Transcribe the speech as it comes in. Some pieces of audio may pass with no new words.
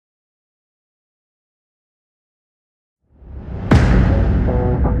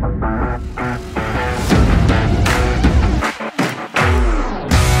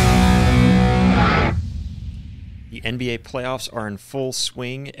NBA playoffs are in full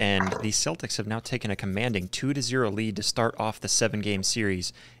swing, and the Celtics have now taken a commanding 2-0 lead to start off the 7-game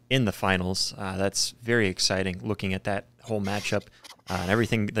series in the finals. That's very exciting looking at that whole matchup and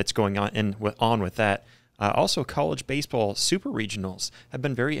everything that's going on with that. Also, college baseball super regionals have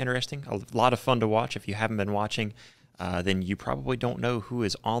been very interesting, a lot of fun to watch. If you haven't been watching, then you probably don't know who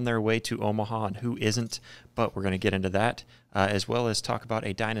is on their way to Omaha and who isn't, but we're going to get into that, as well as talk about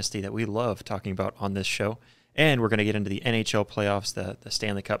a dynasty that we love talking about on this show. And we're going to get into the NHL playoffs, the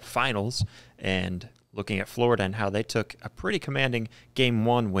Stanley Cup finals, and looking at Florida and how they took a pretty commanding Game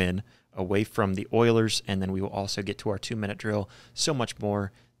 1 win away from the Oilers. And then we will also get to our 2-minute drill, so much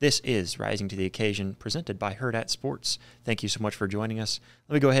more. This is Rising to the Occasion, presented by Hurrdat Sports. Thank you so much for joining us.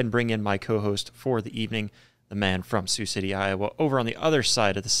 Let me go ahead and bring in my co-host for the evening, the man from Sioux City, Iowa, over on the other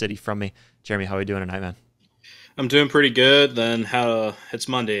side of the city from me. Jeremy, how are you doing tonight, man? I'm doing pretty good. Then it's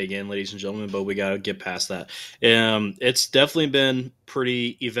Monday again, ladies and gentlemen, but we got to get past that. It's definitely been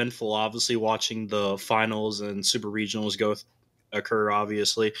pretty eventful, obviously, watching the finals and super regionals occur,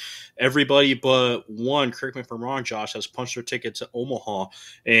 obviously. Everybody but one, correct me if I'm wrong, Josh, has punched their ticket to Omaha,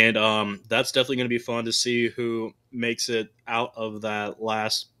 and that's definitely going to be fun to see who makes it out of that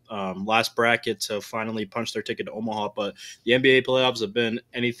last bracket to finally punch their ticket to Omaha. But the NBA playoffs have been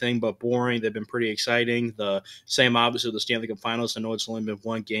anything but boring. They've been pretty exciting. The same, obviously, with the Stanley Cup Finals. I know it's only been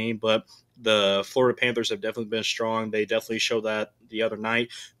one game, but the Florida Panthers have definitely been strong. They definitely showed that the other night.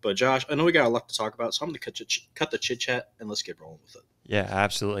 But, Josh, I know we got a lot to talk about, so I'm going to cut the chit-chat and let's get rolling with it. Yeah,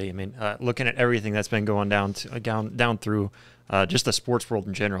 absolutely. I mean, looking at everything that's been going down through just the sports world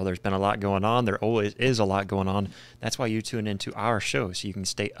in general, there's been a lot going on. There always is a lot going on. That's why you tune into our show, so you can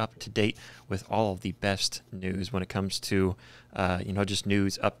stay up to date with all of the best news when it comes to, just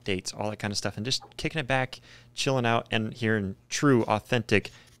news, updates, all that kind of stuff, and just kicking it back, chilling out, and hearing true, authentic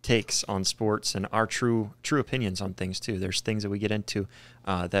takes on sports and our true opinions on things too. There's things that we get into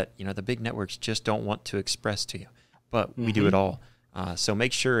that the big networks just don't want to express to you, but we do it all. So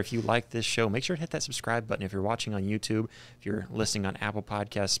make sure, if you like this show, make sure to hit that subscribe button. If you're watching on YouTube, if you're listening on Apple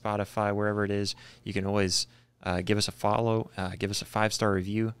Podcasts, Spotify, wherever it is, you can always give us a follow, give us a 5-star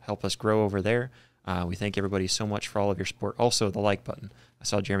review, help us grow over there. We thank everybody so much for all of your support. Also, the like button. I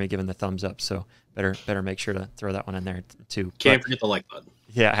saw Jeremy giving the thumbs up, so better make sure to throw that one in there too. Can't forget the like button.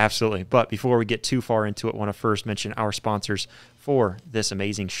 Yeah, absolutely. But before we get too far into it, I want to first mention our sponsors for this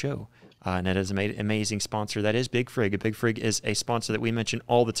amazing show. And it is an amazing sponsor. That is Big Frig. Big Frig is a sponsor that we mention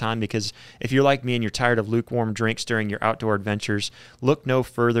all the time because if you're like me and you're tired of lukewarm drinks during your outdoor adventures, look no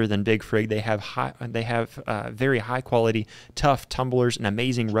further than Big Frig. They have very high quality, tough tumblers and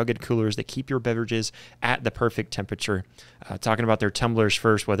amazing rugged coolers that keep your beverages at the perfect temperature. Talking about their tumblers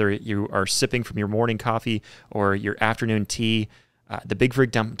first, whether you are sipping from your morning coffee or your afternoon tea, the Big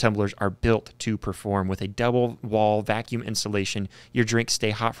Frig tumblers are built to perform. With a double-wall vacuum insulation, your drinks stay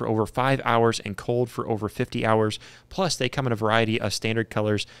hot for over 5 hours and cold for over 50 hours. Plus, they come in a variety of standard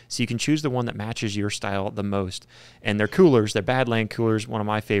colors, so you can choose the one that matches your style the most. And their coolers, their Badland coolers, one of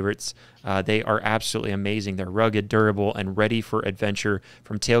my favorites, they are absolutely amazing. They're rugged, durable, and ready for adventure.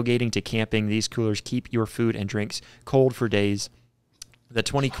 From tailgating to camping, these coolers keep your food and drinks cold for days. The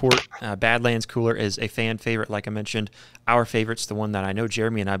 20-quart Badlands cooler is a fan favorite, like I mentioned. Our favorite's the one that I know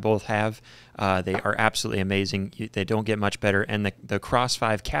Jeremy and I both have. They are absolutely amazing. They don't get much better. And the Cross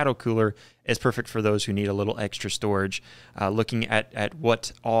 5 Cattle cooler is perfect for those who need a little extra storage. Looking at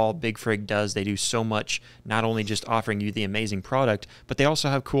what all Big Frig does, they do so much, not only just offering you the amazing product, but they also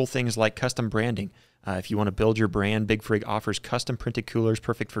have cool things like custom branding. If you want to build your brand, Big Frig offers custom printed coolers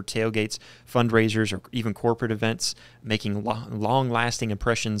perfect for tailgates, fundraisers, or even corporate events, making long-lasting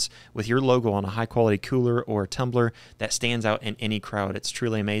impressions with your logo on a high-quality cooler or tumbler that stands out in any crowd. It's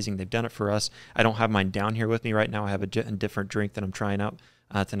truly amazing. They've done it for us. I don't have mine down here with me right now. I have a different drink that I'm trying out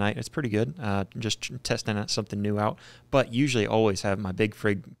tonight. It's pretty good. Just testing something new out. But usually always have my Big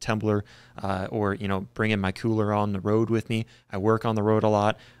Frig tumbler or, bringing my cooler on the road with me. I work on the road a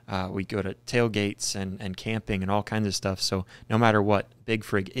lot. We go to tailgates and camping and all kinds of stuff. So no matter what, Big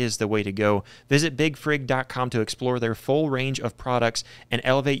Frig is the way to go. Visit bigfrig.com to explore their full range of products and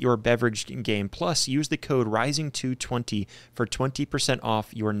elevate your beverage game. Plus, use the code RISING220 for 20%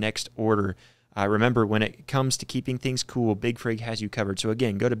 off your next order. Remember, when it comes to keeping things cool, Big Frig has you covered. So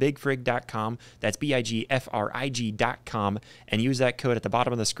again, go to bigfrig.com, that's BIGFRIG.com, and use that code at the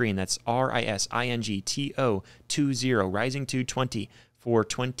bottom of the screen. That's RISINGTO20, Rising220 for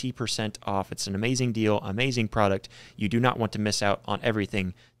 20% off. It's an amazing deal, amazing product. You do not want to miss out on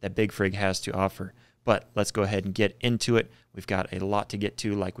everything that Big Frig has to offer. But let's go ahead and get into it. We've got a lot to get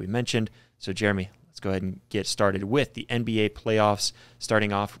to, like we mentioned. So Jeremy, Let's go ahead and get started with the NBA playoffs,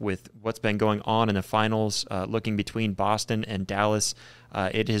 starting off with what's been going on in the finals, looking between Boston and Dallas.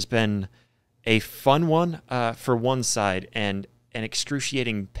 It has been a fun one for one side and an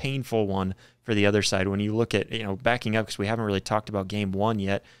excruciating, painful one for the other side. When you look at, backing up, because we haven't really talked about game one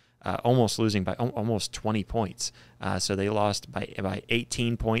yet, almost losing by almost 20 points. So they lost by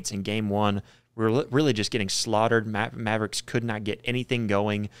 18 points in game one. We're really just getting slaughtered. Mavericks could not get anything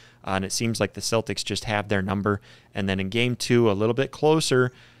going, and it seems like the Celtics just have their number. And then in game two, a little bit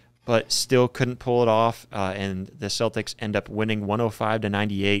closer, but still couldn't pull it off, and the Celtics end up winning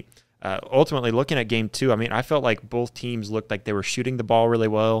 105-98. Ultimately, looking at game two, I felt like both teams looked like they were shooting the ball really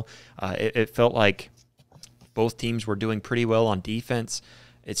well. It felt like both teams were doing pretty well on defense.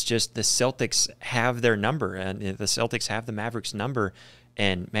 It's just the Celtics have their number, and the Celtics have the Mavericks' number.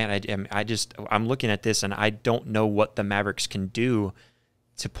 And man, I'm looking at this, and I don't know what the Mavericks can do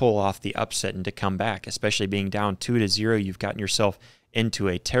to pull off the upset and to come back, especially being down 2-0. You've gotten yourself into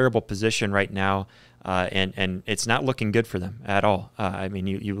a terrible position right now, and it's not looking good for them at all.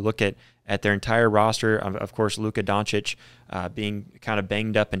 You look at their entire roster. Of course, Luka Doncic being kind of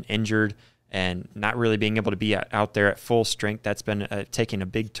banged up and injured, and not really being able to be out there at full strength. That's been taking a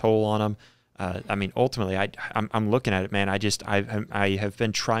big toll on them. Ultimately, I'm looking at it, man. I have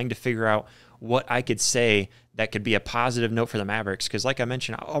been trying to figure out what I could say that could be a positive note for the Mavericks, because like I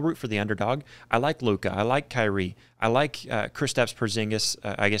mentioned, I'll root for the underdog. I like Luka. I like Kyrie. I like Kristaps Porzingis.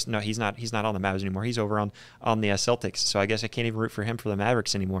 I guess no, he's not on the Mavs anymore. He's over on the Celtics. So I guess I can't even root for him for the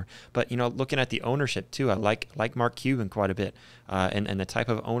Mavericks anymore. But looking at the ownership too, I like Mark Cuban quite a bit, and the type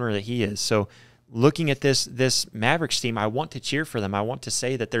of owner that he is. So looking at this Mavericks team, I want to cheer for them. I want to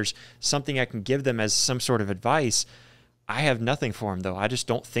say that there's something I can give them as some sort of advice. I have nothing for them, though. I just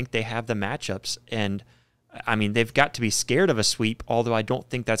don't think they have the matchups. And, they've got to be scared of a sweep, although I don't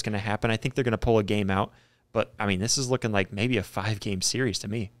think that's going to happen. I think they're going to pull a game out. But, this is looking like maybe a 5-game series to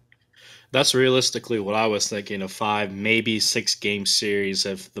me. That's realistically what I was thinking, a 5, maybe 6-game series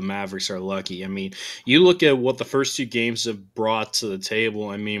if the Mavericks are lucky. You look at what the first 2 games have brought to the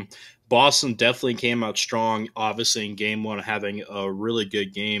table. Boston definitely came out strong, obviously, in game one, having a really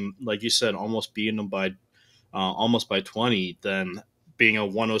good game. Like you said, almost beating them by almost by 20, then being a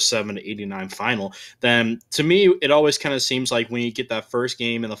 107-89 final. Then, to me, it always kind of seems like when you get that first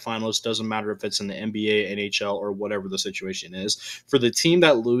game in the finals, doesn't matter if it's in the NBA, NHL, or whatever the situation is, for the team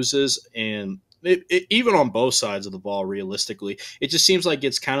that loses, and even on both sides of the ball, realistically, it just seems like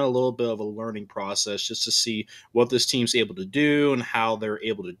it's kind of a little bit of a learning process just to see what this team's able to do and how they're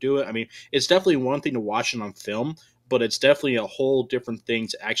able to do it. It's definitely one thing to watch it on film, but it's definitely a whole different thing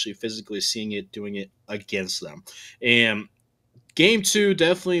to actually physically seeing it, doing it against them. And game 2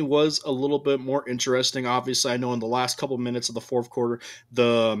 definitely was a little bit more interesting. Obviously, I know in the last couple minutes of the fourth quarter,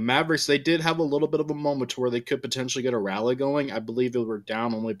 the Mavericks, they did have a little bit of a moment to where they could potentially get a rally going. I believe they were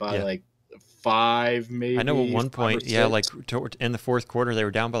down only by 5, maybe. I know at one point, in the fourth quarter, they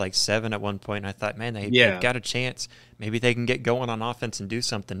were down by 7 at one point, and I thought, man, they've got a chance. Maybe they can get going on offense and do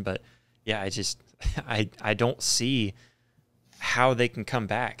something. But, yeah, I don't see how they can come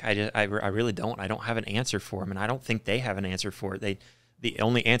back. I really don't. I don't have an answer for them, and I don't think they have an answer for it. The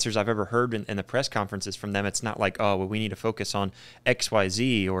only answers I've ever heard in the press conferences from them, it's not like, oh, well, we need to focus on X, Y,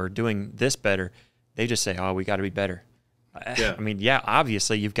 Z or doing this better. They just say, oh, we got to be better. Yeah.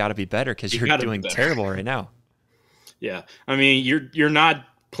 Obviously you've got to be better because you're doing terrible right now. Yeah. You're not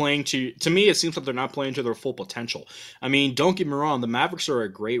playing to me, it seems like they're not playing to their full potential. Don't get me wrong, the Mavericks are a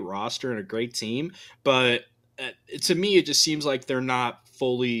great roster and a great team, but to me, it just seems like they're not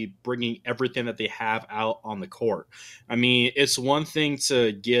fully bringing everything that they have out on the court. It's one thing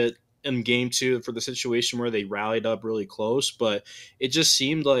to get in game 2 for the situation where they rallied up really close, but it just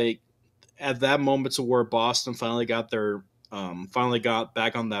seemed like at that moment to where Boston finally got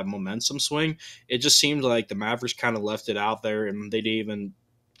back on that momentum swing, it just seemed like the Mavericks kind of left it out there and they didn't even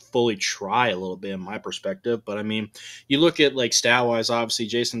fully try a little bit in my perspective. But you look at stat wise, obviously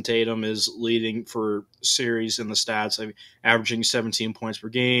Jason Tatum is leading for series in the stats, averaging 17 points per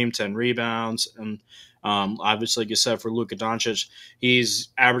game, 10 rebounds, and obviously, like you said, for Luka Doncic, he's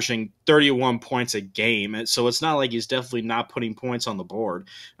averaging 31 points a game. And so it's not like he's definitely not putting points on the board.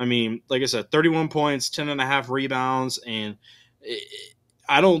 Like I said, 31 points, 10.5 rebounds, and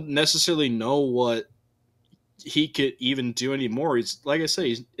I don't necessarily know what he could even do anymore. He's, like I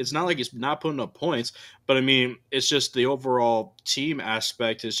say, it's not like he's not putting up points, but it's just the overall team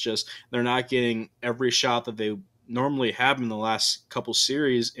aspect is just they're not getting every shot that they normally have in the last couple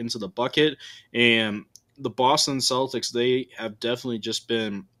series into the bucket. And the Boston Celtics, they have definitely just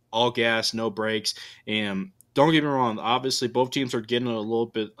been all gas, no breaks. And don't get me wrong. Obviously, both teams are getting a little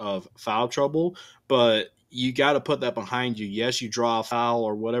bit of foul trouble, but you got to put that behind you. Yes, you draw a foul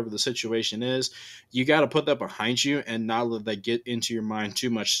or whatever the situation is. You got to put that behind you and not let that get into your mind too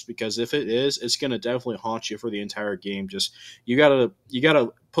much, because if it is, it's going to definitely haunt you for the entire game. Just you gotta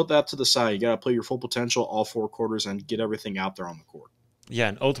put that to the side. You got to play your full potential all 4 quarters and get everything out there on the court. Yeah,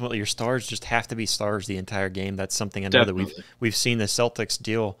 and ultimately your stars just have to be stars the entire game. That's something I know Definitely. that we've seen the Celtics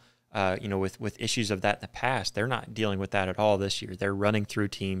deal, with issues of that in the past. They're not dealing with that at all this year. They're running through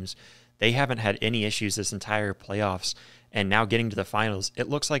teams. They haven't had any issues this entire playoffs, and now getting to the finals, it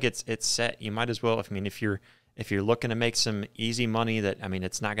looks like it's set. You might as well, if you're looking to make some easy money,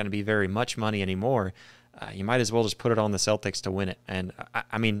 it's not going to be very much money anymore. You might as well just put it on the Celtics to win it. And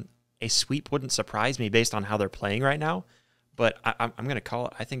a sweep wouldn't surprise me based on how they're playing right now. But I'm going to call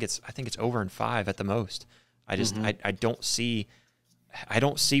it. I think it's over in 5 at the most. I just I don't see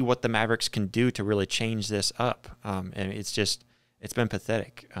what the Mavericks can do to really change this up. And it's been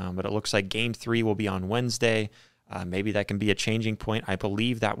pathetic. But it looks like Game 3 will be on Wednesday. Maybe that can be a changing point. I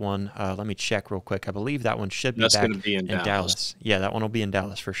believe that one. Let me check real quick. I believe that one should be back in Dallas. Yeah, that one will be in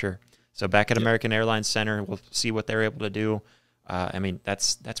Dallas for sure. So back at American Airlines Center, we'll see what they're able to do.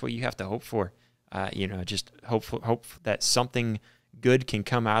 That's what you have to hope for. Just hope that something good can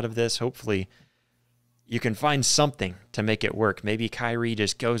come out of this. Hopefully you can find something to make it work. Maybe Kyrie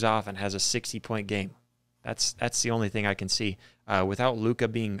just goes off and has a 60-point game. That's the only thing I can see. Without Luka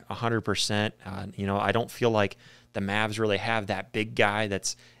being 100%, I don't feel like the Mavs really have that big guy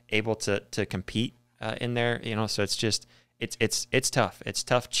that's able to compete in there. So it's just it's tough. It's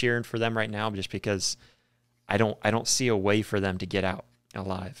tough cheering for them right now, just because I don't see a way for them to get out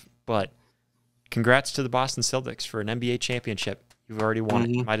alive. But congrats to the Boston Celtics for an NBA championship. You've already won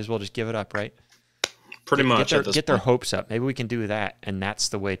it. Might as well just give it up, right? Pretty much. Get their hopes up. Maybe we can do that, and that's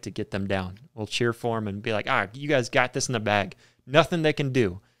the way to get them down. We'll cheer for them and be like, you guys got this in the bag. Nothing they can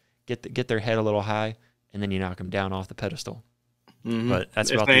do. Get their head a little high, and then you knock them down off the pedestal. But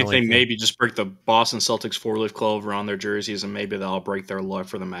that's about the only thing. Maybe just break the Boston Celtics 4-leaf clover on their jerseys, and maybe that'll break their luck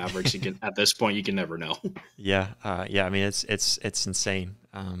for the Mavericks. At this point, you can never know. Yeah. It's insane.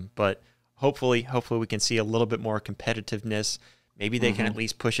 But hopefully we can see a little bit more competitiveness. Maybe they can at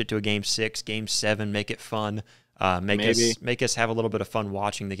least push it to a Game 6, Game 7, make it fun. Make us have a little bit of fun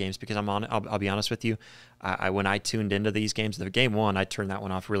watching the games, because I'll be honest with you. When I tuned into these games, the Game 1, I turned that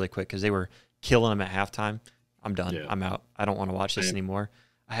one off really quick because they were killing them at halftime. I'm done. Yeah. I'm out. I don't want to watch this anymore.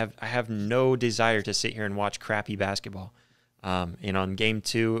 I have no desire to sit here and watch crappy basketball. In Game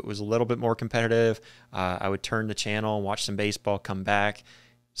 2, it was a little bit more competitive. I would turn the channel and watch some baseball, come back,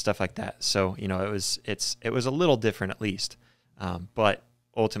 stuff like that. So it was a little different at least. But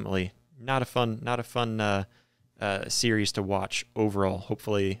ultimately, not a fun series to watch overall.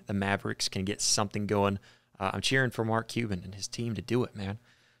 Hopefully, the Mavericks can get something going. I'm cheering for Mark Cuban and his team to do it, man.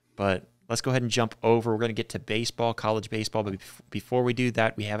 But let's go ahead and jump over. We're going to get to baseball, college baseball. But before we do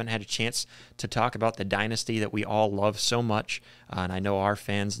that, we haven't had a chance to talk about the dynasty that we all love so much. And I know our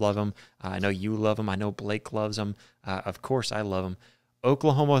fans love them. I know you love them. I know Blake loves them. Of course, I love them.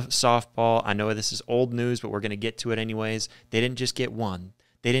 Oklahoma softball, I know this is old news, but we're going to get to it anyways. They didn't just get 1.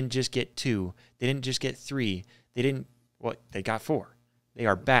 They didn't just get 2. They didn't just get 3. They got 4. They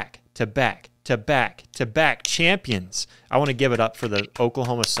are back-to-back champions. I want to give it up for the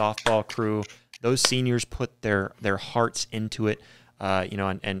Oklahoma softball crew. Those seniors put their hearts into it,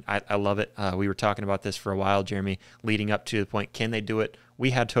 and I love it. We were talking about this for a while, Jeremy, leading up to the point, can they do it? We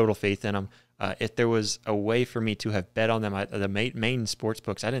had total faith in them. If there was a way for me to have bet on them, the main sports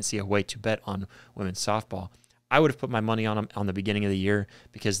books, I didn't see a way to bet on women's softball. I would have put my money on them on the beginning of the year,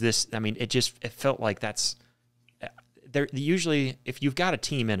 because it felt like that's usually, if you've got a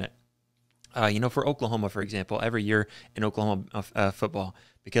team in it, for Oklahoma, for example, every year in Oklahoma football,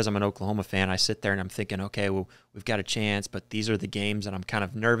 because I'm an Oklahoma fan, I sit there and I'm thinking, okay, well, we've got a chance, but these are the games that I'm kind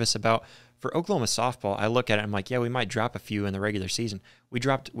of nervous about. For Oklahoma softball, I look at it and I'm like, yeah, we might drop a few in the regular season. We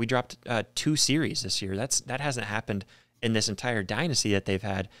dropped 2 series this year. That hasn't happened in this entire dynasty that they've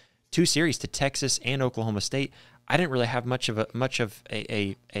had. 2 series to Texas and Oklahoma State. I didn't really have much of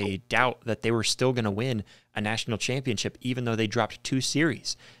a doubt that they were still going to win a national championship, even though they dropped 2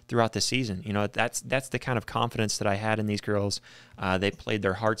 series throughout the season. That's the kind of confidence that I had in these girls. They played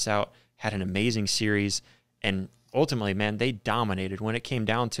their hearts out, had an amazing series, and ultimately, man, they dominated. When it came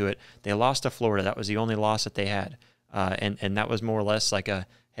down to it, they lost to Florida. That was the only loss that they had, and that was more or less like a,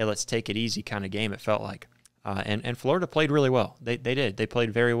 hey, let's take it easy kind of game, it felt like. And Florida played really well. They did. They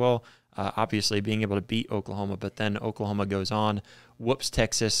played very well. Obviously being able to beat Oklahoma, but then Oklahoma goes on, whoops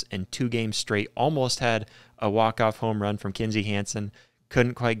Texas in 2 games straight, almost had a walk-off home run from Kinsey Hansen,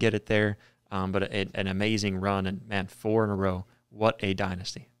 couldn't quite get it there. but an amazing run. And, man, 4 in a row. What a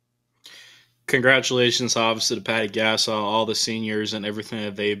dynasty. Congratulations, obviously, to Patty Gasso, all the seniors, and everything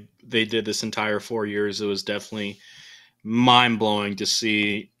that they did this entire 4 years. It was definitely mind-blowing to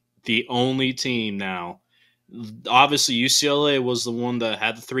see the only team now. Obviously, UCLA was the one that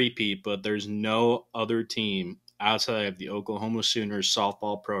had the three-peat, but there's no other team outside of the Oklahoma Sooners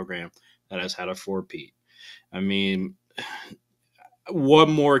softball program that has had a four-peat. I mean, what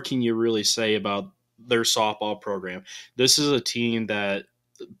more can you really say about their softball program? This is a team that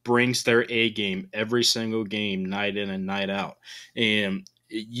brings their A game every single game, night in and night out, and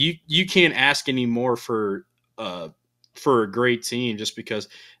you can't ask any more for a great team, just because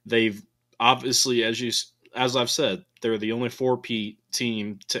they've obviously, as I've said, they're the only four-peat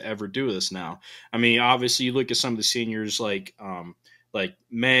team to ever do this now. I mean, obviously, you look at some of the seniors like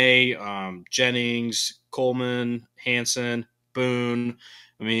May, Jennings, Coleman, Hansen, Boone.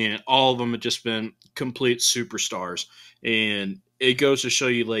 I mean, all of them have just been complete superstars. And it goes to show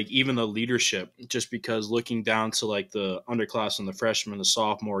you, like, even the leadership, just because looking down to, like, the underclassmen, the freshmen, the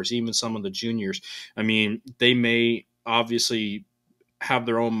sophomores, even some of the juniors, I mean, they may obviously have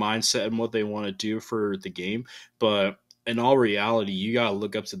their own mindset and what they want to do for the game, but in all reality, you got to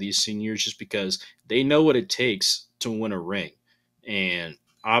look up to these seniors just because they know what it takes to win a ring. And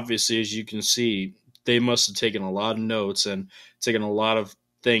obviously, as you can see, they must have taken a lot of notes and taken a lot of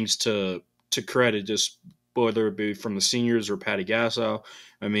things to credit, just whether it be from the seniors or Patty Gasso.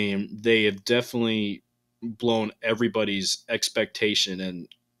 I mean, they have definitely blown everybody's expectation. And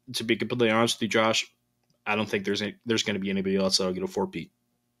to be completely honest with you, Josh, I don't think there's going to be anybody else that'll get a four-peat.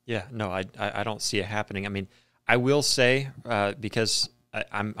 Yeah, no, I don't see it happening. I mean, I will say, because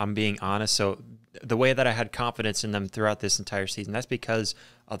I'm being honest, so the way that I had confidence in them throughout this entire season, that's because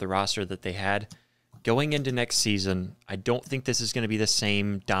of the roster that they had. Going into next season, I don't think this is going to be the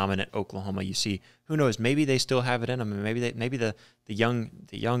same dominant Oklahoma you see. Who knows? Maybe they still have it in them. Maybe the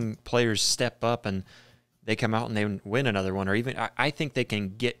young players step up and they come out and they win another one. Or even I think they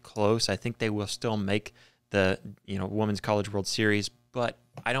can get close. I think they will still make the Women's College World Series, but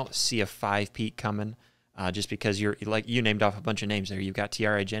I don't see a 5-peat coming. Just because you named off a bunch of names there. You've got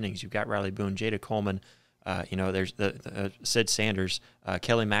Tiara Jennings, you've got Riley Boone, Jada Coleman. There's the Sid Sanders.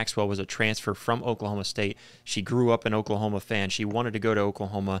 Kelly Maxwell was a transfer from Oklahoma State. She grew up an Oklahoma fan. She wanted to go to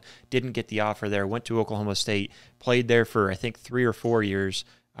Oklahoma, didn't get the offer there, went to Oklahoma State, played there for I think 3 or 4 years,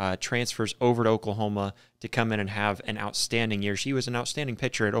 transfers over to Oklahoma to come in and have an outstanding year. She was an outstanding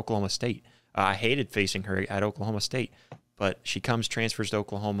pitcher at Oklahoma State. I hated facing her at Oklahoma State, but she transfers to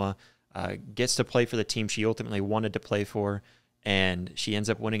Oklahoma, gets to play for the team she ultimately wanted to play for, and she ends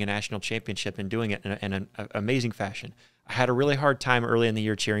up winning a national championship and doing it in an amazing fashion. I had a really hard time early in the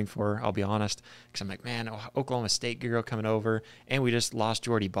year cheering for her, I'll be honest, because I'm like, man, Oklahoma State girl coming over, and we just lost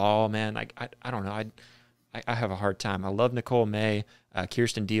Jordy Ball, man. I don't know. I have a hard time. I love Nicole May,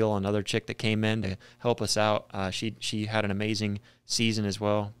 Kirsten Deal, another chick that came in to help us out. She had an amazing season as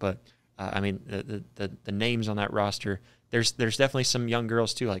well, but I mean, the names on that roster, there's definitely some young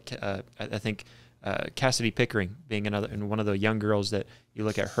girls too. Like I think Cassidy Pickering being one of the young girls that you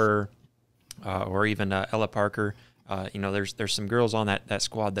look at her, or even Ella Parker. There's some girls on that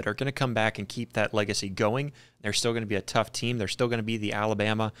squad that are going to come back and keep that legacy going. They're still going to be a tough team. They're still going to be the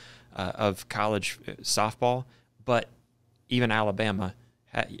Alabama of college softball. But even Alabama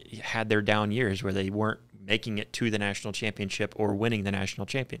had their down years where they weren't making it to the national championship or winning the national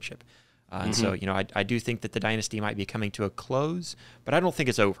championship. And so, I do think that the dynasty might be coming to a close, but I don't think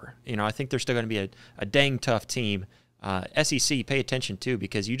it's over. I think there's still going to be a dang tough team. SEC, pay attention too,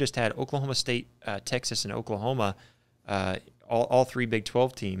 because you just had Oklahoma State, Texas, and Oklahoma, all 3 Big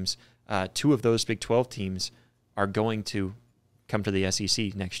 12 teams. 2 of those Big 12 teams are going to come to the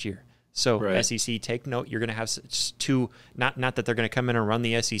SEC next year. So right. SEC, take note. You're going to have 2. Not that they're going to come in and run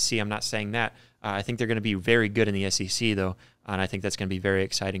the SEC. I'm not saying that. I think they're going to be very good in the SEC though, and I think that's going to be very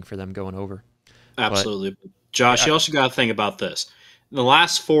exciting for them going over. Absolutely, but, Josh. You also got to think about this. In the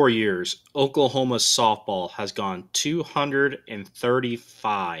last 4 years, Oklahoma's softball has gone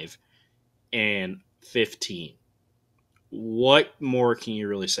 235-15. What more can you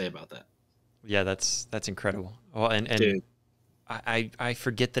really say about that? Yeah, that's incredible. Well, and dude, I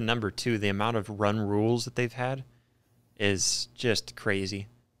forget the number too. The amount of run rules that they've had is just crazy.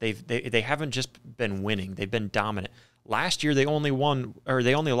 They haven't just been winning; they've been dominant. Last year they only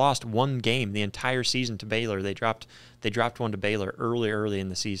lost 1 game the entire season to Baylor. They dropped one to Baylor early in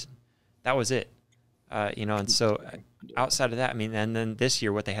the season. That was it. And so outside of that, I mean, and then this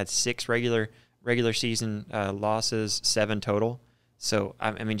year they had 6 regular season losses, 7 total. So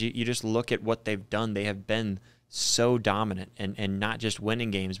I mean, you just look at what they've done. They have been so dominant and not just winning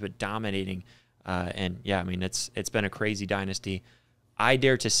games, but dominating. And yeah, I mean, it's been a crazy dynasty. I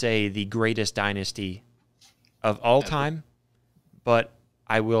dare to say the greatest dynasty of all time, but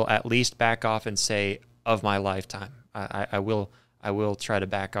I will at least back off and say of my lifetime. I will try to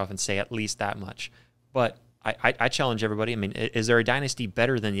back off and say at least that much. But I challenge everybody. I mean, is there a dynasty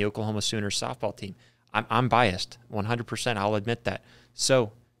better than the Oklahoma Sooners softball team? I'm biased, 100%. I'll admit that.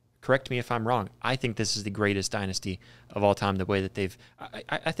 So correct me if I'm wrong. I think this is the greatest dynasty of all time, the way that they've –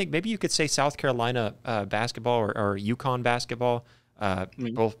 I think maybe you could say South Carolina basketball or UConn basketball,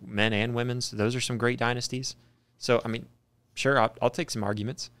 both men and women's. Those are some great dynasties. So, I mean, sure, I'll take some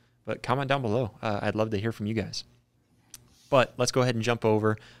arguments, but comment down below. I'd love to hear from you guys. But let's go ahead and jump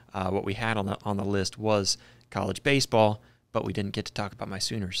over. What we had on the list was college baseball, but we didn't get to talk about my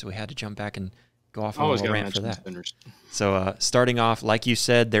Sooners, so we had to jump back and go off on a little rant for that. So starting off, like you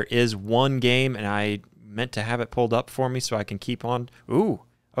said, there is one game, and I meant to have it pulled up for me so I can keep on. Ooh,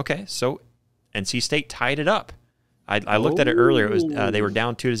 okay. So NC State tied it up. I looked at it earlier. It was they were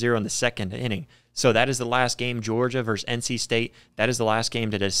down 2-0 in the second inning. So that is the last game, Georgia versus NC State. That is the last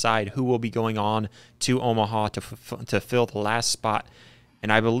game to decide who will be going on to Omaha to fill the last spot.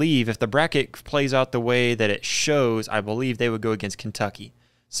 And I believe if the bracket plays out the way that it shows, I believe they would go against Kentucky.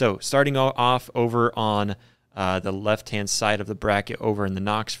 So starting off over on the left-hand side of the bracket over in the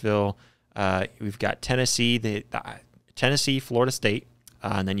Knoxville, we've got Tennessee, Tennessee, Florida State,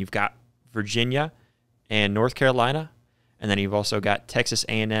 and then you've got Virginia and North Carolina, and then you've also got Texas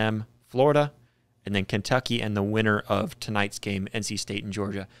A&M, Florida, and then Kentucky, and the winner of tonight's game, NC State and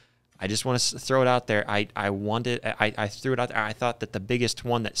Georgia. I just want to throw it out there. I threw it out there. I thought that the biggest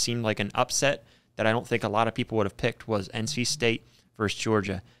one that seemed like an upset that I don't think a lot of people would have picked was NC State versus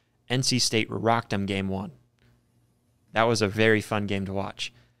Georgia. NC State rocked them game one. That was a very fun game to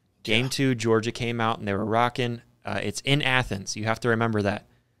watch. Game two, Georgia came out and they were rocking. It's in Athens. You have to remember that.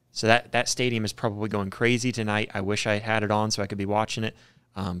 So that stadium is probably going crazy tonight. I wish I had it on so I could be watching it.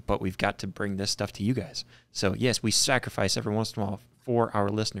 But we've got to bring this stuff to you guys. So, yes, we sacrifice every once in a while for our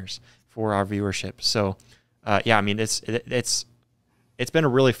listeners, for our viewership. So, yeah, I mean, it's been a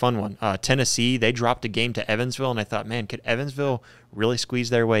really fun one. Tennessee, they dropped a game to Evansville, and I thought, man, could Evansville really squeeze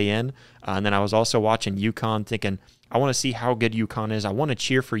their way in? And then I was also watching UConn thinking, I want to see how good UConn is. I want to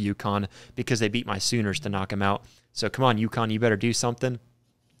cheer for UConn because they beat my Sooners to knock them out. So, come on, UConn, you better do something.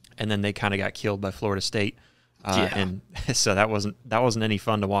 And then they kind of got killed by Florida State. And so that wasn't any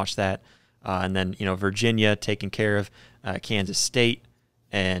fun to watch that. And then, Virginia taking care of Kansas State,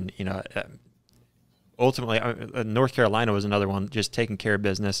 and, ultimately North Carolina was another one just taking care of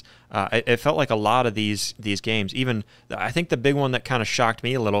business. It felt like a lot of these games, even I think the big one that kind of shocked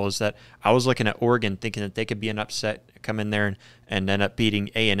me a little is that I was looking at Oregon thinking that they could be an upset, come in there and end up beating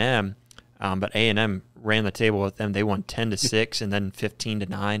A&M. But A&M ran the table with them. They won 10-6 and then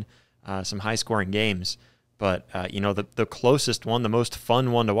 15-9, some high scoring games. But, the closest one, the most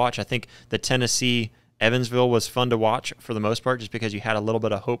fun one to watch, I think the Tennessee-Evansville was fun to watch for the most part just because you had a little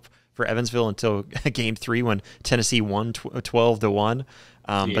bit of hope for Evansville until Game 3 when Tennessee won 12-1.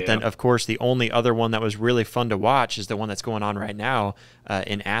 But then, of course, the only other one that was really fun to watch is the one that's going on right now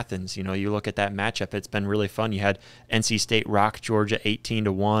in Athens. You look at that matchup, it's been really fun. You had NC State rock Georgia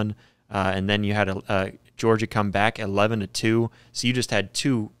 18-1, and then you had Georgia come back 11-2. So you just had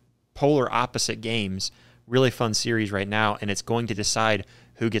two polar opposite games. Really fun series right now, and it's going to decide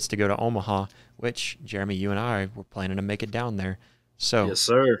who gets to go to Omaha, which, Jeremy, you and I were planning to make it down there. So, yes,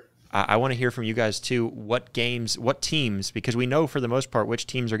 sir. I want to hear from you guys, too. What teams, because we know for the most part which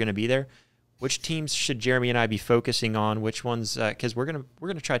teams are going to be there, which teams should Jeremy and I be focusing on, which ones, because we're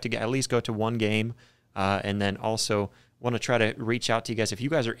gonna try to at least go to one game, and then also want to try to reach out to you guys. If you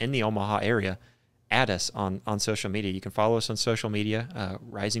guys are in the Omaha area, add us on social media. You can follow us on social media,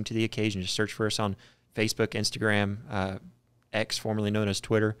 Rising to the Occasion. Just search for us on Facebook, Instagram, X, formerly known as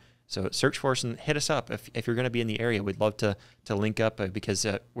Twitter. So search for us and hit us up if you're going to be in the area. We'd love to link up because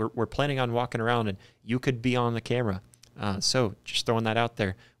we're planning on walking around and you could be on the camera. So just throwing that out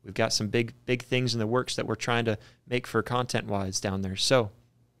there. We've got some big things in the works that we're trying to make for content-wise down there. So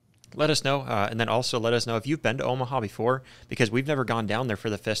let us know, and then also let us know if you've been to Omaha before, because we've never gone down there for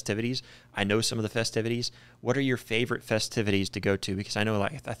the festivities. I know some of the festivities. What are your favorite festivities to go to? Because I know,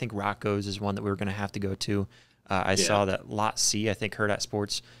 I think Rocco's is one that we were going to have to go to. I saw that Lot C, I think Hurrdat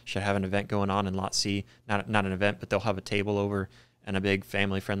Sports should have an event going on in Lot C. Not an event, but they'll have a table over and a big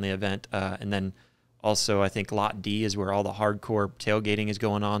family-friendly event. And then also I think Lot D is where all the hardcore tailgating is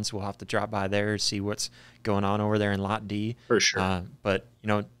going on, so we'll have to drop by there, see what's going on over there in Lot D. For sure. But,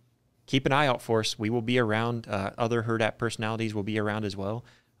 keep an eye out for us. We will be around. Other Hurrdat personalities will be around as well.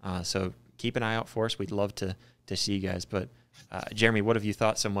 So keep an eye out for us. We'd love to to see you guys. But Jeremy, what have you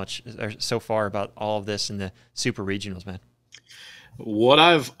thought so far about all of this in the super regionals, man? What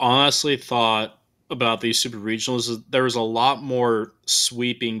I've honestly thought about these super regionals is there was a lot more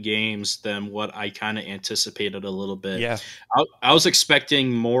sweeping games than what I kind of anticipated a little bit. Yeah. I was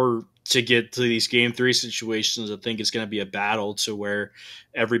expecting more to get to these game 3 situations. I think it's going to be a battle to where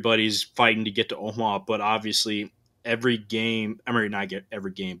everybody's fighting to get to Omaha, but obviously every game, I mean, not get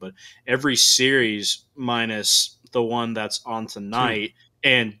every game, but every series minus the one that's on tonight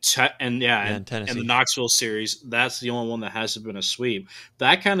and the Knoxville series, that's the only one that hasn't been a sweep.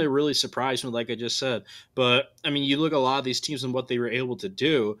 That kind of really surprised me, like I just said. But I mean, you look at a lot of these teams and what they were able to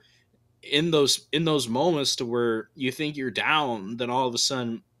do in those moments to where you think you're down, then all of a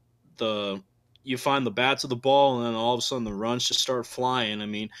sudden you find the bats of the ball, and then all of a sudden the runs just start flying. I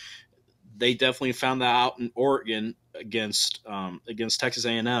mean, they definitely found that out in Oregon against Texas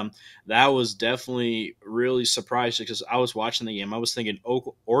A&M. That was definitely really surprising because I was watching the game. I was thinking,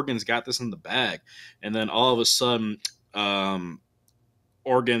 Oregon's got this in the bag. And then all of a sudden,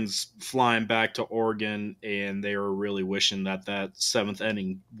 Oregon's flying back to Oregon, and they were really wishing that 7th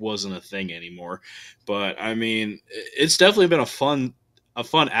inning wasn't a thing anymore. But, I mean, it's definitely been a fun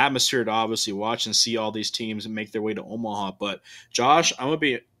atmosphere to obviously watch and see all these teams make their way to Omaha. But, Josh, I'm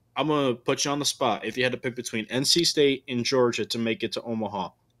going to put you on the spot. If you had to pick between NC State and Georgia to make it to Omaha,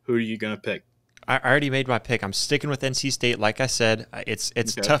 who are you going to pick? I already made my pick. I'm sticking with NC State. Like I said, it's a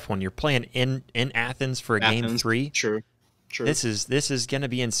tough one. You're playing in Athens for game 3. True. This is going to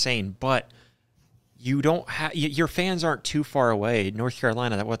be insane, but you don't have your fans aren't too far away. North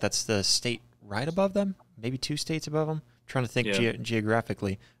Carolina, that's the state right above them, maybe 2 states above them. I'm trying to think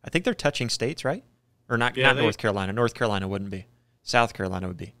geographically. I think they're touching states, right? Or not North Carolina. North Carolina wouldn't be. South Carolina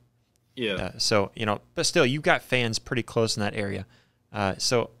would be. Yeah. So, but still, you've got fans pretty close in that area.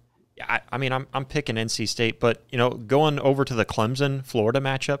 I mean, I'm picking NC State, but, going over to the Clemson, Florida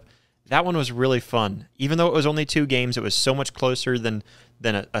matchup, that one was really fun. Even though it was only 2 games, it was so much closer than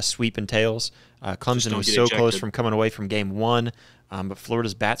a sweep entails. Clemson was so close from coming away from game 1, but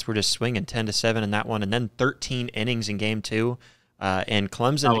Florida's bats were just swinging 10-7 in that one, and then 13 innings in game 2. And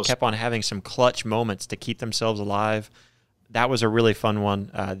Clemson kept on having some clutch moments to keep themselves alive. That was a really fun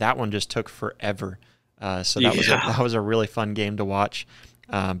one. That one just took forever. That was a really fun game to watch.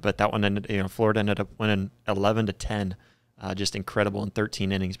 But that one ended, Florida ended up winning 11-10. Just incredible in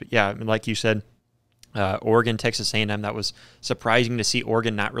 13 innings. But yeah, I mean, like you said, Oregon, Texas A&M, that was surprising to see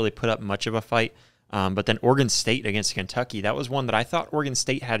Oregon not really put up much of a fight. But then Oregon State against Kentucky, that was one that I thought Oregon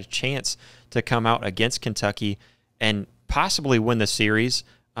State had a chance to come out against Kentucky and possibly win the series.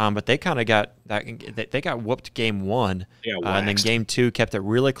 But they kind of got whooped game 1, and then game 2 kept it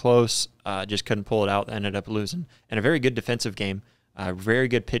really close. Just couldn't pull it out. Ended up losing. And a very good defensive game, very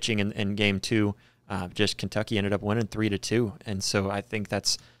good pitching in game 2. Just Kentucky ended up winning 3-2, and so I think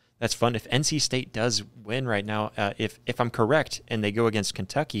that's fun. If NC State does win right now, if I'm correct, and they go against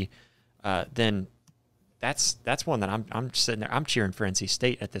Kentucky, then that's one that I'm sitting there. I'm cheering for NC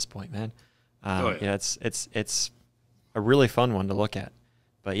State at this point, man. It's a really fun one to look at.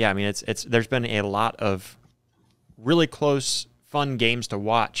 But yeah, I mean, there's been a lot of really close, fun games to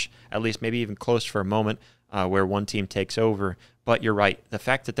watch, at least maybe even close for a moment, where one team takes over. But you're right. The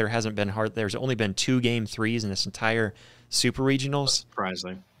fact that there's only been 2 game 3s in this entire Super Regionals. That's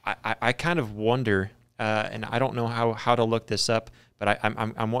surprising. I kind of wonder, and I don't know how to look this up, but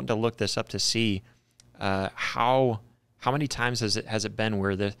I'm wanting to look this up to see how many times has it been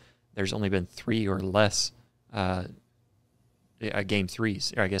where there's only been 3 or less game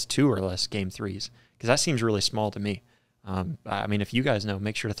 3s, or I guess 2 or less game 3s, because that seems really small to me. I mean, if you guys know,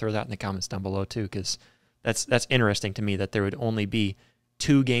 make sure to throw that in the comments down below too, because that's interesting to me that there would only be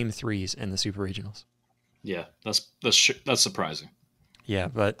 2 game 3s in the Super Regionals. Yeah, that's surprising. Yeah,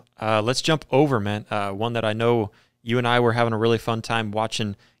 but let's jump over, man. One that I know you and I were having a really fun time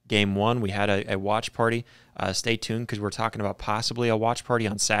watching game 1. We had a watch party. Stay tuned, because we're talking about possibly a watch party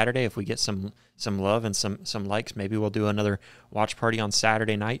on Saturday. If we get some love and some likes, maybe we'll do another watch party on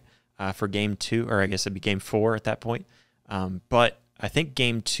Saturday night for game 2, or I guess it'd be game 4 at that point. But I think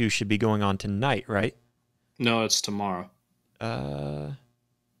game 2 should be going on tonight, right? No, it's tomorrow. No,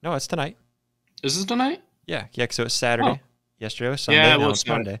 it's tonight. Is it tonight? Yeah. So it's Saturday. Oh. Yesterday was Sunday. Yeah, now it's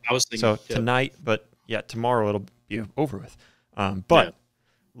Monday. I was thinking tonight, but yeah, tomorrow it'll be over with. But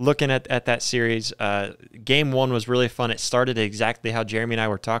looking at that series, game 1 was really fun. It started exactly how Jeremy and I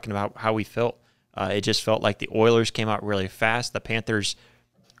were talking about how we felt. It just felt like the Oilers came out really fast. The Panthers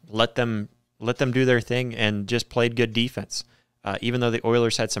let them do their thing and just played good defense. Even though the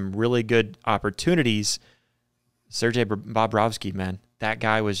Oilers had some really good opportunities, Sergei Bobrovsky, man, that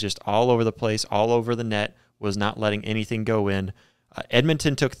guy was just all over the place, all over the net, was not letting anything go in.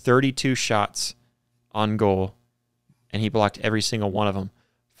 Edmonton took 32 shots on goal, and he blocked every single one of them.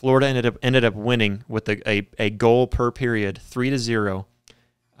 Florida ended up winning with a goal per period, 3-0,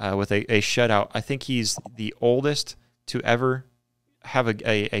 with a shutout. I think he's the oldest to ever have a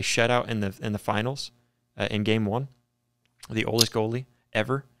shutout in the finals in Game 1. The oldest goalie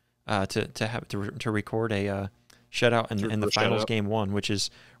ever to record a shutout in the finals Game 1, which is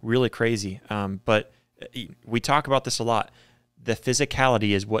really crazy. But we talk about this a lot. The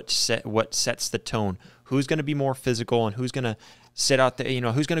physicality is what sets the tone. Who's going to be more physical and who's going to sit out there,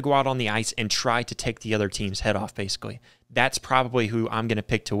 who's going to go out on the ice and try to take the other team's head off, basically. That's probably who I'm going to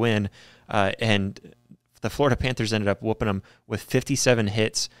pick to win. And the Florida Panthers ended up whooping them with 57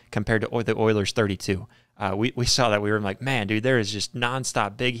 hits compared to the Oilers' 32. We saw that. We were like, man, dude, there is just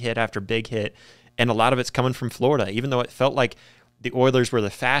nonstop big hit after big hit. And a lot of it's coming from Florida. Even though it felt like the Oilers were the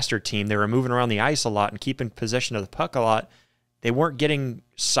faster team, they were moving around the ice a lot and keeping possession of the puck a lot. They weren't getting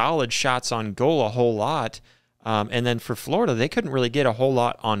solid shots on goal a whole lot. And then for Florida, they couldn't really get a whole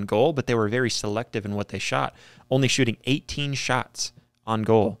lot on goal, but they were very selective in what they shot, only shooting 18 shots on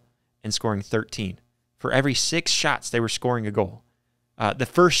goal and scoring 13. For every 6 shots, they were scoring a goal. The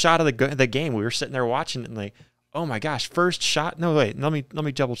first shot of the game, we were sitting there watching it and like, oh my gosh, first shot? No, wait, let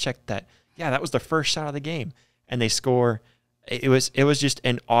me double check that. Yeah, that was the first shot of the game. And they score. It was just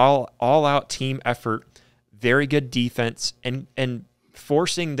an all-out team effort, very good defense, and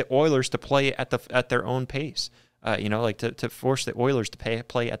forcing the Oilers to play at their own pace. To force the Oilers to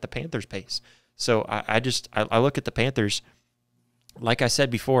play at the Panthers' pace. So I look at the Panthers. Like I said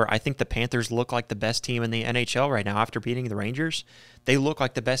before, I think the Panthers look like the best team in the NHL right now. After beating the Rangers, they look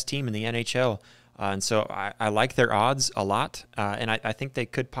like the best team in the NHL. And so I like their odds a lot, and I think they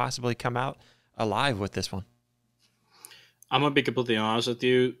could possibly come out alive with this one. I'm going to be completely honest with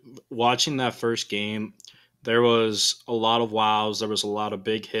you. Watching that first game, there was a lot of wows. There was a lot of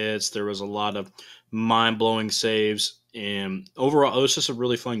big hits. There was a lot of mind-blowing saves. And overall, it was just a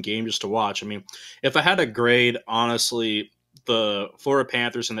really fun game just to watch. I mean, if I had to grade, honestly, the Florida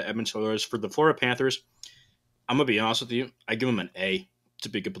Panthers and the Edmonton Oilers, for the Florida Panthers, I'm going to be honest with you, I give them an A, to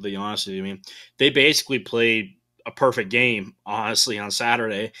be completely honest with you. I mean, they basically played a perfect game, honestly, on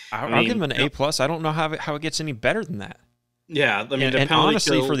Saturday. I'll give them an A+. I don't know how it gets any better than that. Yeah, I mean, and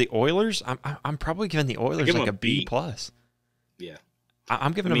honestly, for the Oilers, I'm probably giving the Oilers like a B+. Yeah,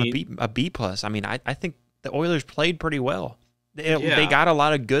 I'm giving them a B+. I mean, I think the Oilers played pretty well. They got a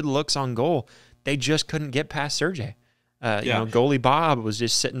lot of good looks on goal. They just couldn't get past Sergei. Goalie Bob was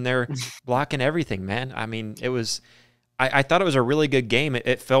just sitting there blocking everything, man. I mean, it was. I thought it was a really good game.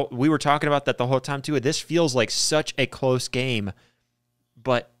 It felt, we were talking about that the whole time too. This feels like such a close game,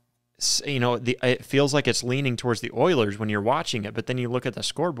 but it feels like it's leaning towards the Oilers when you're watching it. But then you look at the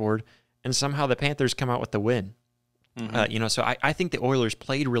scoreboard, and somehow the Panthers come out with the win. Mm-hmm. So I think the Oilers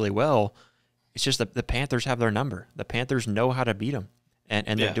played really well. It's just that the Panthers have their number. The Panthers know how to beat them,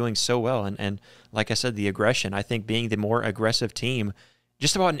 and they're doing so well. And like I said, the aggression. I think being the more aggressive team,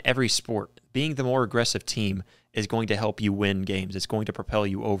 just about in every sport, being the more aggressive team is going to help you win games. It's going to propel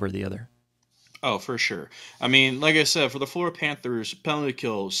you over the other. Oh, for sure. I mean, like I said, for the Florida Panthers, penalty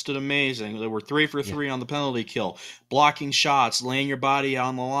kill stood amazing. They were 3 for 3 on the penalty kill. Blocking shots, laying your body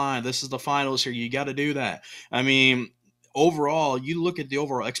on the line. This is the finals here. You got to do that. I mean, overall, you look at the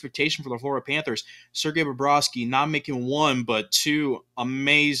overall expectation for the Florida Panthers, Sergei Bobrovsky not making 1 but 2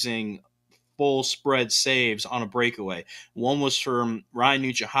 amazing full spread saves on a breakaway. One was from Ryan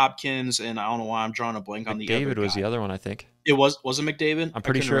Nugent-Hopkins, and I don't know why I'm drawing a blank on the other guy. McDavid was the other one, I think. It was it McDavid? I'm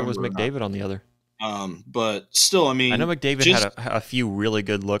pretty sure it was McDavid on the other. But still, I mean, I know McDavid had a few really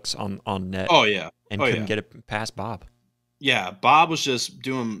good looks on net. Oh yeah, and couldn't get it past Bob. Yeah, Bob was just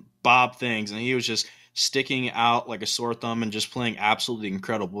doing Bob things, and he was just sticking out like a sore thumb and just playing absolutely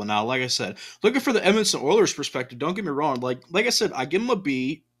incredible. Now, like I said, looking for the Edmonton Oilers perspective, don't get me wrong. Like I said, I give them a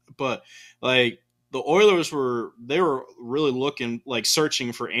B, but like the Oilers were really looking, like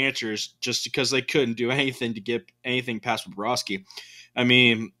searching for answers just because they couldn't do anything to get anything past Bobrovsky. I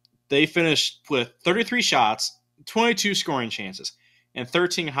mean, they finished with 33 shots, 22 scoring chances, and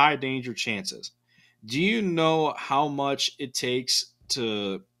 13 high danger chances. Do you know how much it takes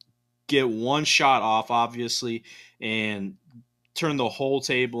to get one shot off, obviously, and turn the whole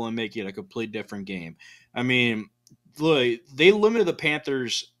table and make it a complete different game? I mean, look, they limited the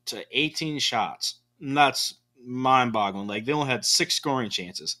Panthers to 18 shots, and that's mind-boggling. Like, they only had 6 scoring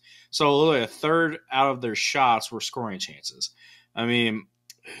chances. So, literally, a third out of their shots were scoring chances. I mean,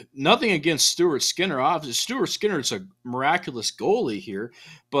 nothing against Stuart Skinner. Obviously, Stuart Skinner's a miraculous goalie here,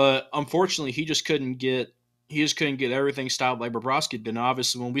 but unfortunately, he just couldn't get couldn't get everything stopped like Bobrovsky did. And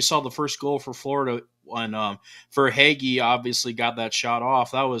obviously, when we saw the first goal for Florida, when Verhaeghe obviously got that shot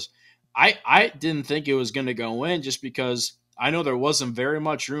off, that was I didn't think it was going to go in just because I know there wasn't very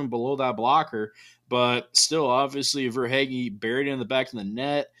much room below that blocker, but still, obviously, Verhaeghe buried it in the back of the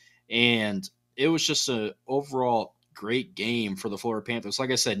net, and it was just an overall great game for the Florida Panthers.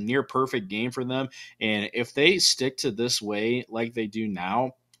 Like I said, near perfect game for them, and if they stick to this way like they do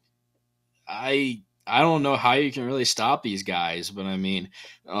now, I don't know how you can really stop these guys, but I mean,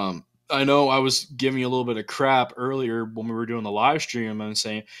 I know I was giving you a little bit of crap earlier when we were doing the live stream and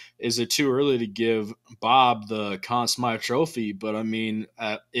saying, is it too early to give Bob the Conn Smythe Trophy? But I mean,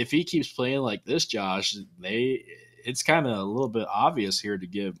 if he keeps playing like this, Josh, it's kind of a little bit obvious here to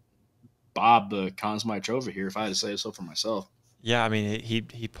give Bob the Conn Smythe Trophy here, if I had to say so for myself. Yeah, I mean, he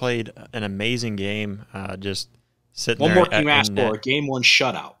played an amazing game, just sitting One there. More thing you asked for, Game 1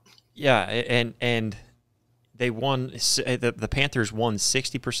 shutout. Yeah, and they won. The Panthers won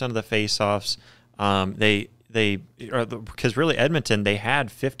 60% of the faceoffs. Because really Edmonton, they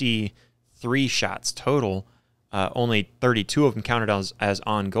had 53 shots total. Only 32 of them counted as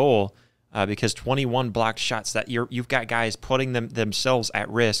on goal, because 21 blocked shots. That you've got guys putting themselves at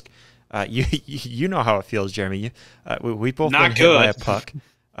risk. You know how it feels, Jeremy. We both been hit by a puck,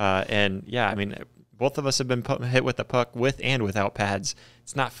 and yeah, I mean, both of us have been hit with a puck with and without pads.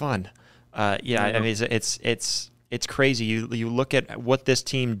 It's not fun. I mean, it's crazy. You look at what this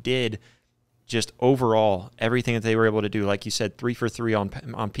team did, just overall, everything that they were able to do. Like you said, 3 for 3 on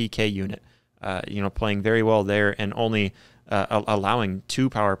PK unit. Playing very well there, and only allowing 2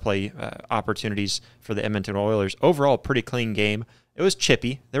 power play opportunities for the Edmonton Oilers. Overall, pretty clean game. It was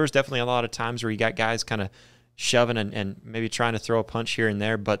chippy. There was definitely a lot of times where you got guys kind of shoving and maybe trying to throw a punch here and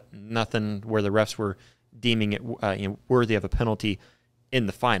there, but nothing where the refs were deeming it worthy of a penalty in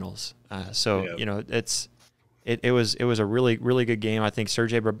the finals. It was a really, really good game. I think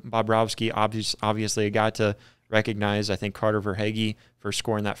Sergei Bobrovsky, obviously a guy to recognize. I think Carter Verhaeghe for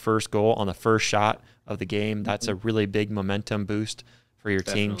scoring that first goal on the first shot of the game. That's a really big momentum boost for your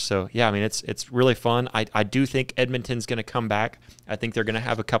team. So, yeah, I mean, it's really fun. I do think Edmonton's going to come back. I think they're going to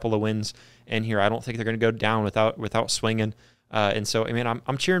have a couple of wins in here. I don't think they're going to go down without swinging. And so, I mean,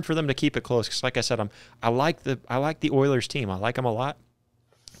 I'm cheering for them to keep it close because, like I said, I like the Oilers team. I like them a lot,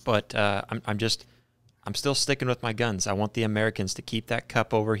 but I'm still sticking with my guns. I want the Americans to keep that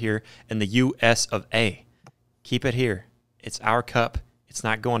cup over here in the U.S. of A. Keep it here. It's our cup. It's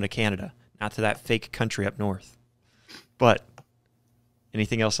not going to Canada, not to that fake country up north. But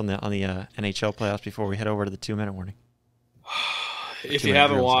anything else on the NHL playoffs before we head over to the 2-minute warning? If you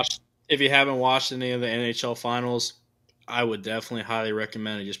haven't watched any of the NHL finals, I would definitely highly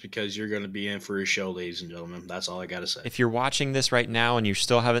recommend it just because you're going to be in for a show, ladies and gentlemen. That's all I got to say. If you're watching this right now and you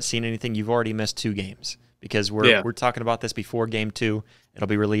still haven't seen anything, you've already missed 2 games because we're talking about this before Game 2. It'll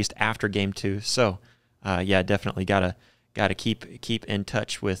be released after Game 2. So, definitely gotta keep in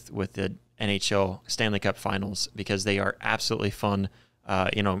touch with the NHL Stanley Cup Finals because they are absolutely fun.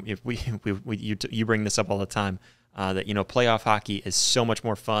 If you bring this up all the time, that playoff hockey is so much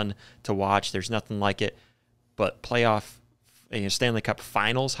more fun to watch. There's nothing like it, but playoff Stanley Cup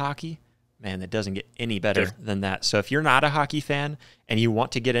Finals hockey, man, that doesn't get any better than that. So if you're not a hockey fan and you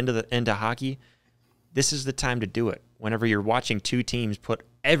want to get into hockey, this is the time to do it. Whenever you're watching 2 teams put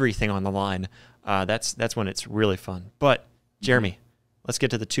everything on the line, that's when it's really fun. But Jeremy, let's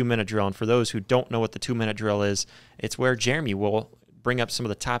get to the 2-minute drill. And for those who don't know what the 2-minute drill is, it's where Jeremy will bring up some of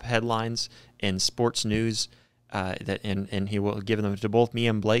the top headlines in sports news, and he will give them to both me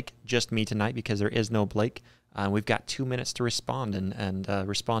and Blake. Just me tonight because there is no Blake. We've got 2 minutes to respond and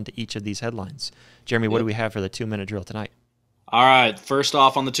respond to each of these headlines. Jeremy, what do we have for the 2-minute drill tonight? All right, first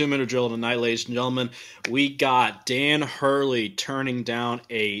off on the 2-minute drill tonight, ladies and gentlemen, we got Dan Hurley turning down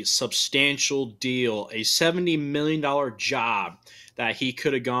a substantial deal, a $70 million job that he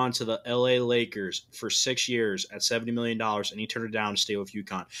could have gone to the LA Lakers for 6 years at $70 million, and he turned it down to stay with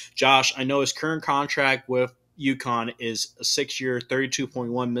UConn. Josh, I know his current contract with UConn is a 6-year,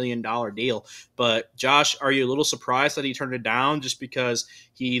 $32.1 million deal. But, Josh, are you a little surprised that he turned it down just because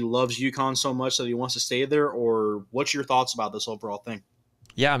he loves UConn so much that he wants to stay there? Or what's your thoughts about this overall thing?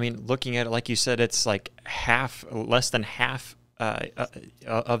 Yeah, I mean, looking at it, like you said, it's like less than half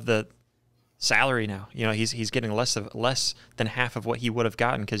of the salary now. He's getting less than half of what he would have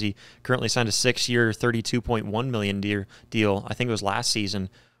gotten because he currently signed a 6-year, $32.1 million deal. I think it was last season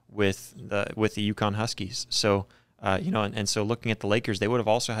with the UConn Huskies. So, and so looking at the Lakers, they would have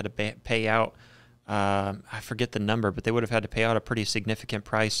also had to pay out, I forget the number, but they would have had to pay out a pretty significant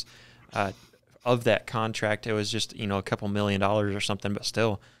price of that contract. It was just, a couple $1 million or something, but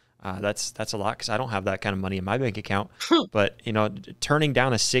still, That's a lot because I don't have that kind of money in my bank account. But turning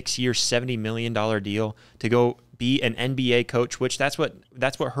down a 6-year, $70 million deal to go be an NBA coach, which that's what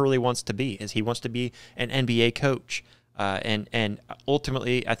Hurley wants to be. Is he wants to be an NBA coach, and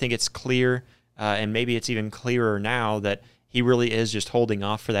ultimately I think it's clear, and maybe it's even clearer now that he really is just holding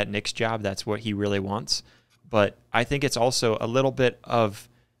off for that Knicks job. That's what he really wants. But I think it's also a little bit of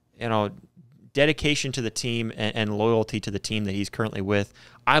dedication to the team and loyalty to the team that he's currently with.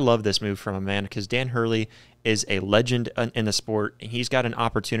 I love this move from a man because Dan Hurley is a legend in the sport. He's got an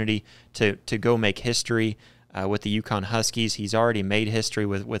opportunity to go make history with the UConn Huskies. He's already made history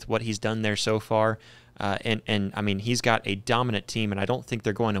with what he's done there so far. And I mean, he's got a dominant team, and I don't think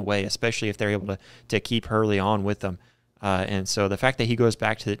they're going away, especially if they're able to keep Hurley on with them. And so the fact that he goes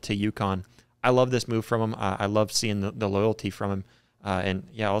back to UConn, I love this move from him. I love seeing the loyalty from him. And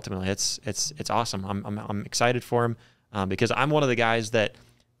yeah, ultimately, it's awesome. I'm excited for him because I'm one of the guys that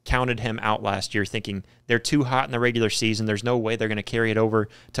counted him out last year, thinking they're too hot in the regular season. There's no way they're going to carry it over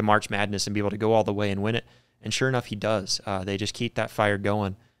to March Madness and be able to go all the way and win it. And sure enough, he does. They just keep that fire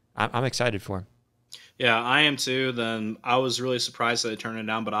going. I'm excited for him. Yeah, I am too. Then I was really surprised that they turned it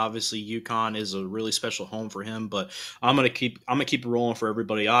down, but obviously UConn is a really special home for him. But I'm gonna keep it rolling for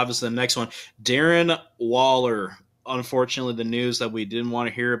everybody. Obviously, the next one, Darren Waller. Unfortunately, the news that we didn't want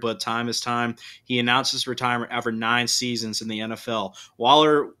to hear, but time is time. He announced his retirement after 9 seasons in the NFL.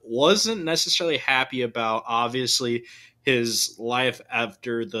 Waller wasn't necessarily happy about, obviously, his life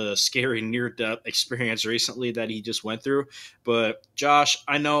after the scary near-death experience recently that he just went through. But, Josh,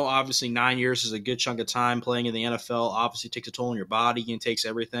 I know obviously 9 years is a good chunk of time playing in the NFL. Obviously, takes a toll on your body and takes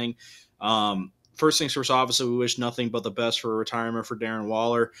everything. First things first, obviously, we wish nothing but the best for retirement for Darren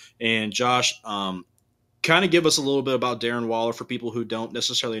Waller. And, Josh, kind of give us a little bit about Darren Waller for people who don't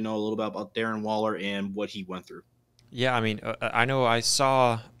necessarily know a little bit about Darren Waller and what he went through. Yeah, I mean, I know I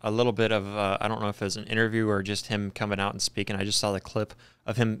saw a little bit of, I don't know if it was an interview or just him coming out and speaking. I just saw the clip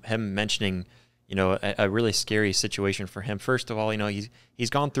of him mentioning, a really scary situation for him. First of all, he's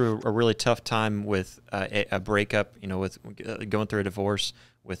gone through a really tough time with a breakup, with going through a divorce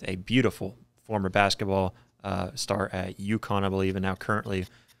with a beautiful former basketball star at UConn, I believe, and now currently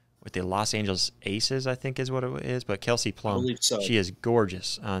with the Los Angeles Aces, I think is what it is. But Kelsey Plum, so. She is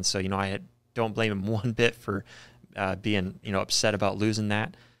gorgeous. And so, I don't blame him one bit for being, upset about losing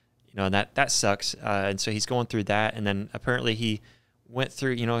that. And that sucks. And so he's going through that. And then apparently he went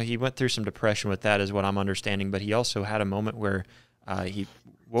through some depression with that is what I'm understanding. But he also had a moment where he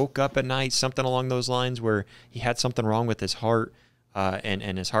woke up at night, something along those lines, where he had something wrong with his heart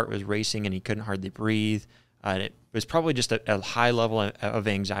and his heart was racing and he couldn't hardly breathe. And it was probably just a high level of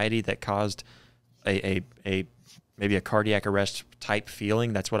anxiety that caused maybe a cardiac arrest type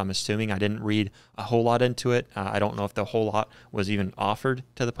feeling. That's what I'm assuming. I didn't read a whole lot into it. I don't know if the whole lot was even offered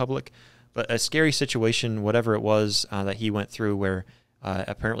to the public. But a scary situation, whatever it was that he went through, where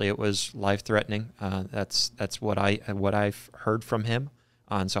apparently it was life-threatening. That's what I've heard from him,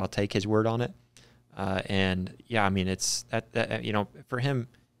 and so I'll take his word on it. And yeah, I mean, it's that for him,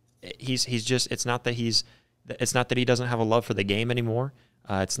 he's just it's not that he doesn't have a love for the game anymore.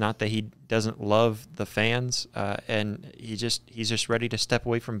 It's not that he doesn't love the fans, and he's just ready to step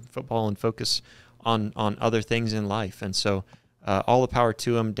away from football and focus on other things in life. And so, all the power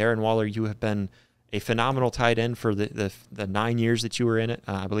to him. Darren Waller, you have been a phenomenal tight end for the 9 years that you were in it.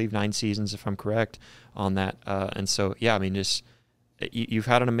 I believe 9 seasons, if I'm correct on that. And so, yeah, I mean, you've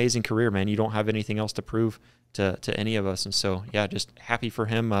had an amazing career, man. You don't have anything else to prove to any of us. And so, yeah, just happy for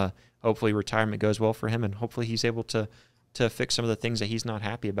him. Hopefully retirement goes well for him, and hopefully he's able to fix some of the things that he's not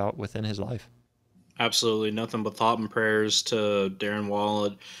happy about within his life. Absolutely. Nothing but thought and prayers to Darren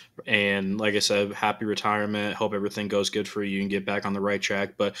Waller. And like I said, happy retirement. Hope everything goes good for you and get back on the right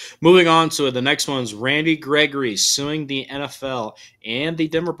track. But moving on to it, the next one's Randy Gregory suing the NFL and the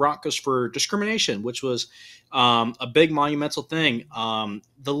Denver Broncos for discrimination, which was a big monumental thing.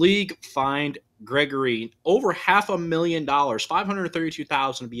 The league fined Gregory over $500,000,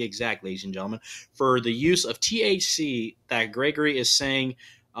 $532,000 to be exact, ladies and gentlemen, for the use of THC that Gregory is saying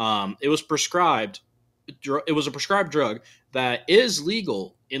it was prescribed. It was a prescribed drug that is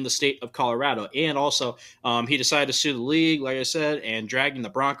legal in the state of Colorado. And also, he decided to sue the league, like I said, and dragging the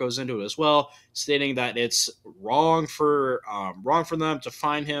Broncos into it as well, stating that it's wrong for them to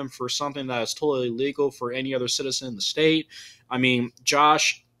fine him for something that is totally legal for any other citizen in the state. I mean,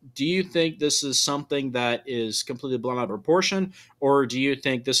 Josh, do you think this is something that is completely blown out of proportion, or do you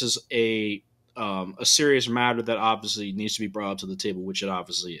think this is a serious matter that obviously needs to be brought up to the table, which it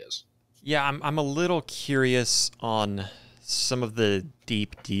obviously is? Yeah, I'm a little curious on some of the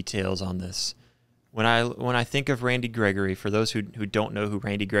deep details on this. when I think of Randy Gregory, for those who don't know who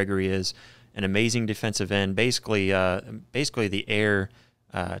Randy Gregory is, an amazing defensive end, basically the heir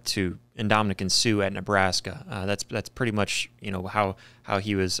to Ndamukong Suh at Nebraska. That's pretty much how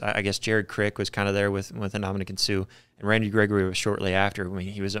he was. I guess Jared Crick was kind of there with Ndamukong Suh, and Randy Gregory was shortly after. I mean,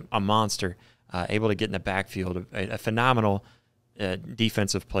 he was a monster, able to get in the backfield, a phenomenal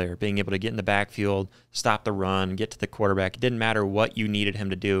defensive player, being able to get in the backfield, stop the run, get to the quarterback. It didn't matter what you needed him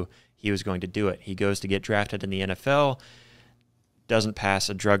to do, he was going to do it. He goes to get drafted in the NFL, doesn't pass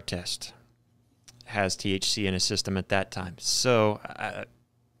a drug test, has THC in his system at that time. So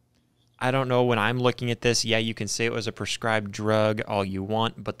I don't know, when I'm looking at this, yeah, you can say it was a prescribed drug all you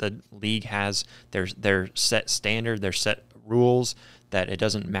want, but the league has their set standard, their set rules that it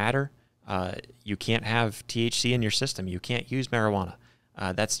doesn't matter. You can't have THC in your system. You can't use marijuana.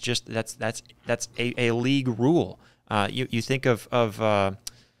 That's a league rule. You think of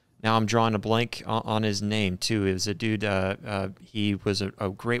now I'm drawing a blank on his name too. It was a dude. He was a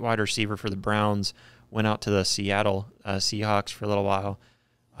great wide receiver for the Browns. Went out to the Seattle Seahawks for a little while.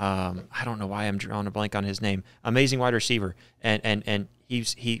 I don't know why I'm drawing a blank on his name. Amazing wide receiver, and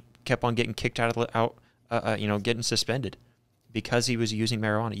he kept on getting kicked getting suspended because he was using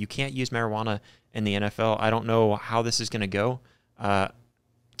marijuana. You can't use marijuana in the NFL. I don't know how this is going to go.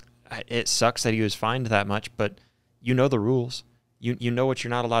 It sucks that he was fined that much, but you know the rules. You know what you're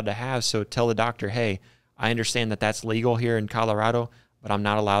not allowed to have, so tell the doctor, hey, I understand that that's legal here in Colorado, but I'm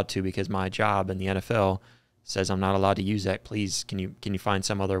not allowed to because my job in the NFL says I'm not allowed to use that. Please, can you find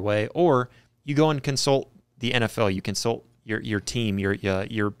some other way? Or you go and consult the NFL. You consult your team,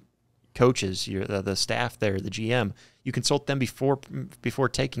 your coaches, the staff there, the GM. You consult them before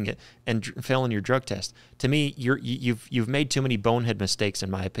taking it and failing your drug test. To me, you've made too many bonehead mistakes, in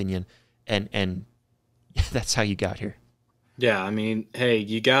my opinion, and that's how you got here. Yeah, I mean, hey,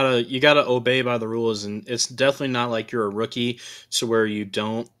 you gotta obey by the rules, and it's definitely not like you're a rookie to where you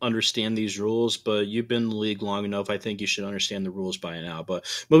don't understand these rules, but you've been in the league long enough. I think you should understand the rules by now. But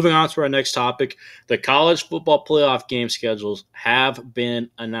moving on to our next topic, the college football playoff game schedules have been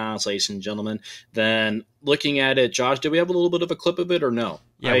announced, ladies and gentlemen. Then looking at it, Josh, did we have a little bit of a clip of it or no?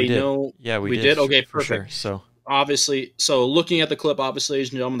 Yeah, we did. Know yeah, we did. Okay, for perfect. Sure. So looking at the clip, obviously, ladies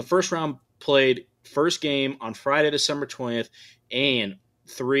and gentlemen, the first round played first game on Friday, December 20th, and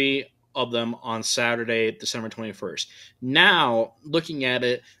 3 of them on Saturday, December 21st. Now, looking at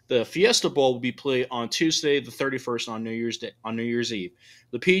it, the Fiesta Bowl will be played on Tuesday, the 31st, on New Year's Eve.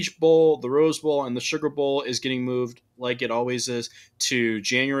 The Peach Bowl, the Rose Bowl, and the Sugar Bowl is getting moved, like it always is, to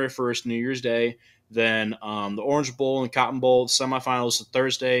January 1st, New Year's Day. Then the Orange Bowl and Cotton Bowl semifinals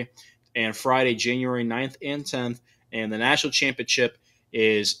Thursday and Friday, January 9th and 10th. And the National Championship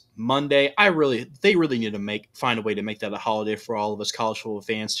is Monday. They really need to find a way to make that a holiday for all of us college football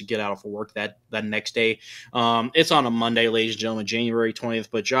fans to get out of work that next day. It's on a Monday, ladies and gentlemen, January 20th.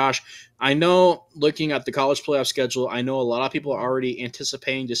 But Josh, I know, looking at the college playoff schedule, I know a lot of people are already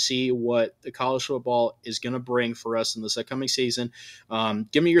anticipating to see what the college football is going to bring for us in this upcoming season.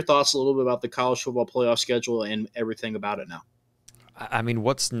 Give me your thoughts a little bit about the college football playoff schedule and everything about it now. I mean,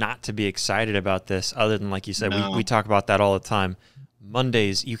 what's not to be excited about this, other than, like you said, we talk about that all the time.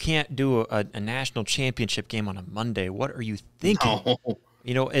 Mondays, you can't do a national championship game on a Monday. What are you thinking?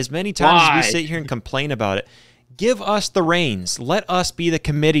 No. As many times as we sit here and complain about it, give us the reins. Let us be the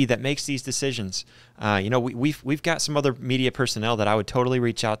committee that makes these decisions. We've got some other media personnel that I would totally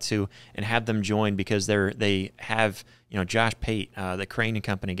reach out to and have them join, because they have Josh Pate, the Crane and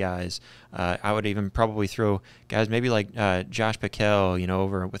Company guys. I would even probably throw guys maybe like Josh Piquel,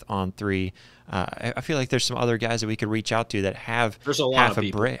 over with On 3. I feel like there's some other guys that we could reach out to that have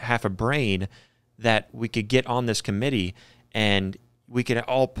half a brain that we could get on this committee, and we could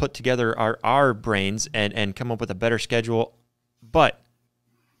all put together our brains and come up with a better schedule. But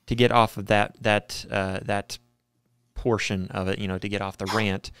to get off of that portion of it, to get off the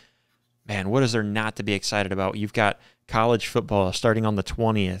rant, man, what is there not to be excited about? You've got college football starting on the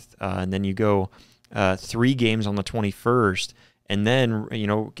 20th, and then you go 3 games on the 21st. And then,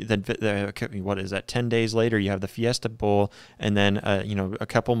 what is that, 10 days later, you have the Fiesta Bowl, and then, a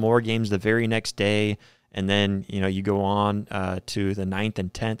couple more games the very next day. And then, you go on to the 9th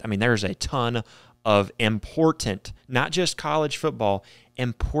and 10th. I mean, there's a ton of important, not just college football,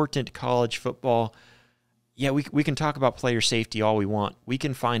 important college football. Yeah, we can talk about player safety all we want. We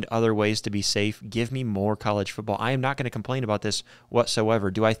can find other ways to be safe. Give me more college football. I am not going to complain about this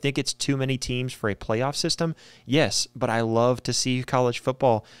whatsoever. Do I think it's too many teams for a playoff system? Yes, but I love to see college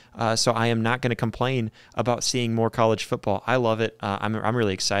football, so I am not going to complain about seeing more college football. I love it. I'm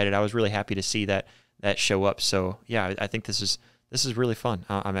really excited. I was really happy to see that show up. So yeah, I think this is really fun.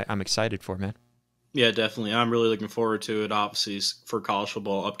 I'm excited for it, man. Yeah, definitely. I'm really looking forward to it, obviously, for college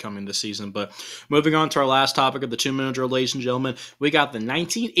football upcoming this season. But moving on to our last topic of the 2 minute drill, ladies and gentlemen, we got the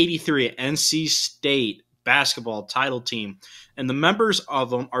 1983 NC State basketball title team, and the members of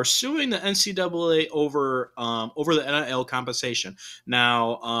them are suing the NCAA over the NIL compensation.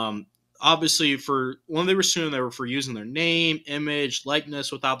 Now, obviously, for when they were suing, they were for using their name, image,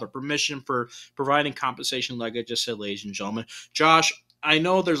 likeness without their permission, for providing compensation, like I just said, ladies and gentlemen. Josh, I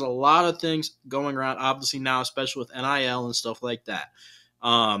know there's a lot of things going around, obviously now, especially with NIL and stuff like that.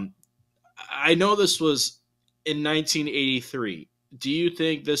 Um, I know this was in 1983. Do you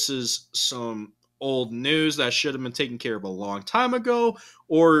think this is some old news that should have been taken care of a long time ago,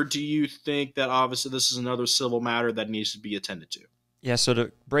 or do you think that obviously this is another civil matter that needs to be attended to? Yeah, so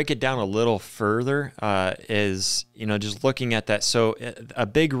to break it down a little further is, just looking at that. So a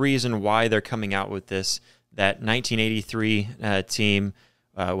big reason why they're coming out with this, that 1983 team,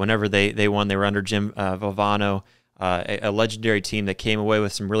 whenever they won, they were under Jim Valvano, a legendary team that came away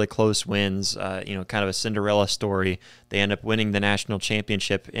with some really close wins, kind of a Cinderella story. They end up winning the national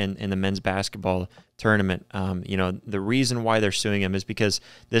championship in the men's basketball tournament. The reason why they're suing them is because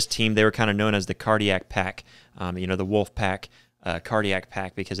this team, they were kind of known as the Cardiac Pack, the Wolf Pack, Cardiac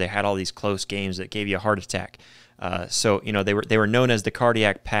Pack, because they had all these close games that gave you a heart attack. They were known as the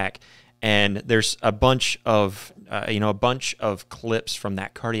Cardiac Pack. And there's a bunch of clips from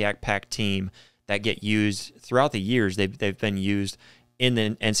that Cardiac Pack team that get used throughout the years. They've been used in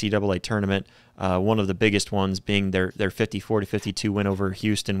the NCAA tournament. One of the biggest ones being their 54-52 win over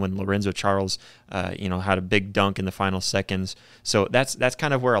Houston when Lorenzo Charles, had a big dunk in the final seconds. So that's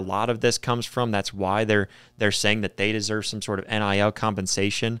kind of where a lot of this comes from. That's why they're saying that they deserve some sort of NIL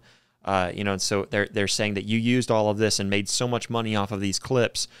compensation. And so they're saying that you used all of this and made so much money off of these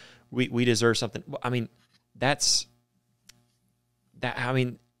clips. We deserve something. I mean,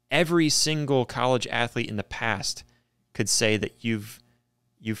 every single college athlete in the past could say that you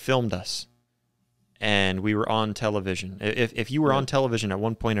filmed us and we were on television. If you were on television at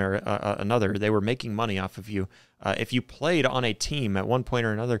one point or another, they were making money off of you. If you played on a team at one point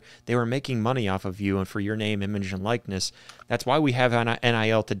or another, they were making money off of you and for your name, image, and likeness. That's why we have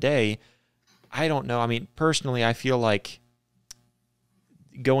NIL today. I don't know. I mean, personally, I feel like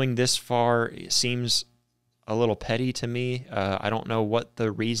going this far seems a little petty to me. I don't know what the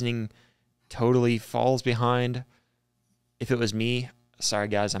reasoning totally falls behind. If it was me, sorry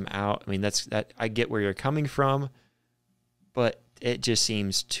guys, I'm out. I mean, that I get where you're coming from, but it just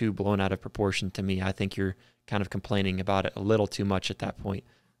seems too blown out of proportion to me. I think you're kind of complaining about it a little too much at that point.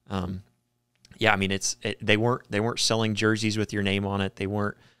 I mean, they weren't selling jerseys with your name on it. They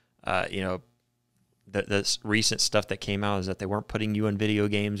weren't, the recent stuff that came out is that they weren't putting you in video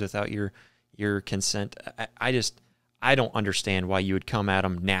games without your consent. I don't understand why you would come at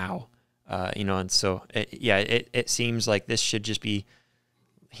them now, and so it seems like this should just be,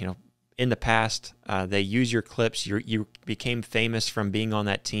 in the past, they use your clips. You became famous from being on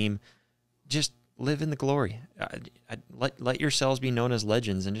that team. Just live in the glory. Let yourselves be known as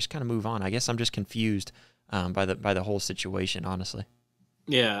legends and just kind of move on. I guess I'm just confused by the whole situation, honestly.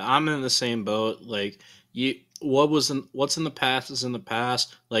 Yeah, I'm in the same boat. Like, what's in the past is in the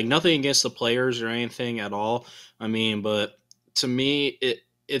past. Like, nothing against the players or anything at all. I mean, but to me,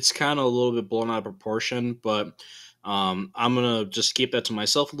 it's kind of a little bit blown out of proportion. But I'm gonna just keep that to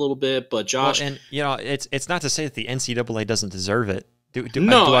myself a little bit. But Josh, and it's not to say that the NCAA doesn't deserve it. Do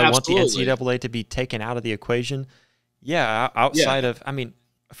no, I absolutely. want the NCAA to be taken out of the equation? Yeah, outside of, I mean,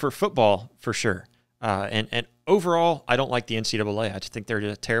 for football, for sure. And overall, I don't like the NCAA. I just think they're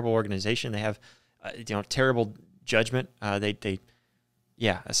a terrible organization. They have, terrible judgment.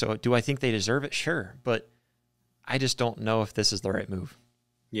 So do I think they deserve it? Sure, but I just don't know if this is the right move.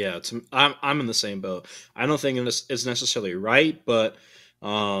 Yeah, I'm in the same boat. I don't think it's necessarily right, but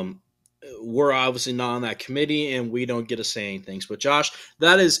we're obviously not on that committee, and we don't get to say anything. But Josh,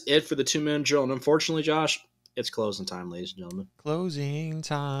 that is it for the 2-minute drill. And unfortunately, Josh, it's closing time, ladies and gentlemen. Closing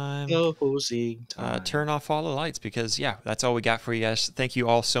time. Closing time. Turn off all the lights because, that's all we got for you guys. Thank you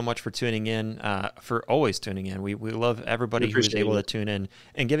all so much for tuning in, for always tuning in. We love everybody who is able to tune in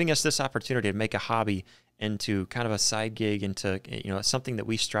and giving us this opportunity to make a hobby into kind of a side gig, into something that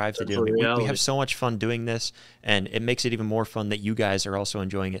we strive to do. We have so much fun doing this, and it makes it even more fun that you guys are also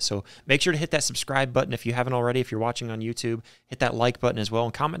enjoying it. So make sure to hit that subscribe button if you haven't already. If you're watching on YouTube, hit that like button as well,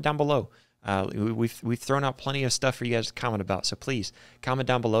 and comment down below. We've thrown out plenty of stuff for you guys to comment about, so please comment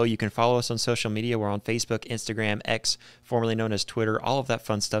down below. You can follow us on social media. We're on Facebook, Instagram, X, formerly known as Twitter, all of that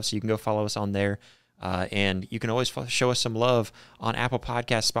fun stuff, so you can go follow us on there. And you can always show us some love on Apple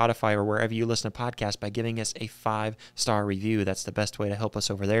Podcasts, Spotify, or wherever you listen to podcasts by giving us a 5-star review. That's the best way to help us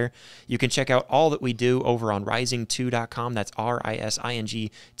over there. You can check out all that we do over on rising2.com. That's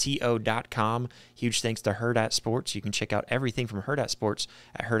risingto.com. Huge thanks to Hurrdat Sports. You can check out everything from Hurrdat Sports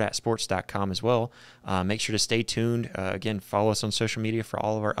at hurrdatsports.com as well. Make sure to stay tuned. Again, follow us on social media for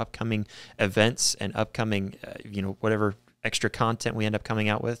all of our upcoming events and upcoming, whatever extra content we end up coming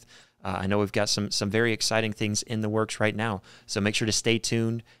out with. I know we've got some very exciting things in the works right now, so make sure to stay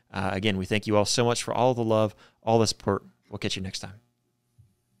tuned. Again, we thank you all so much for all the love, all the support. We'll catch you next time.